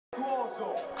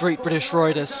Great British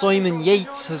rider Simon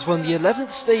Yates has won the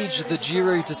 11th stage of the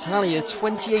Giro d'Italia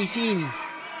 2018.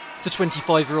 The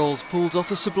 25-year-old pulled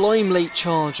off a sublime late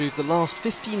charge over the last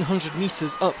 1,500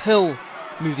 metres uphill,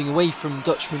 moving away from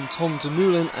Dutchman Tom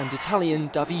Dumoulin and Italian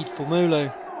David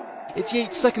Formolo. It's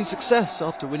Yates' second success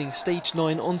after winning stage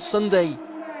 9 on Sunday.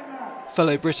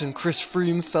 Fellow Briton Chris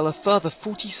Froome fell a further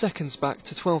 40 seconds back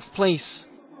to 12th place.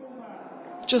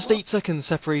 Just 8 seconds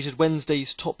separated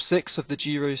Wednesday's top 6 of the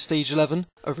Giro Stage 11,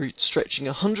 a route stretching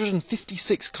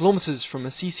 156 kilometres from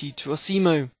Assisi to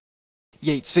Osimo.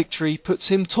 Yates' victory puts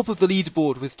him top of the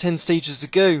leaderboard with 10 stages to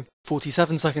go,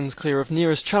 47 seconds clear of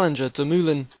nearest challenger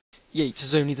Dumoulin. Yates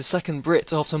is only the second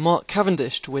Brit after Mark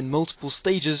Cavendish to win multiple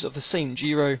stages of the same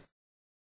Giro.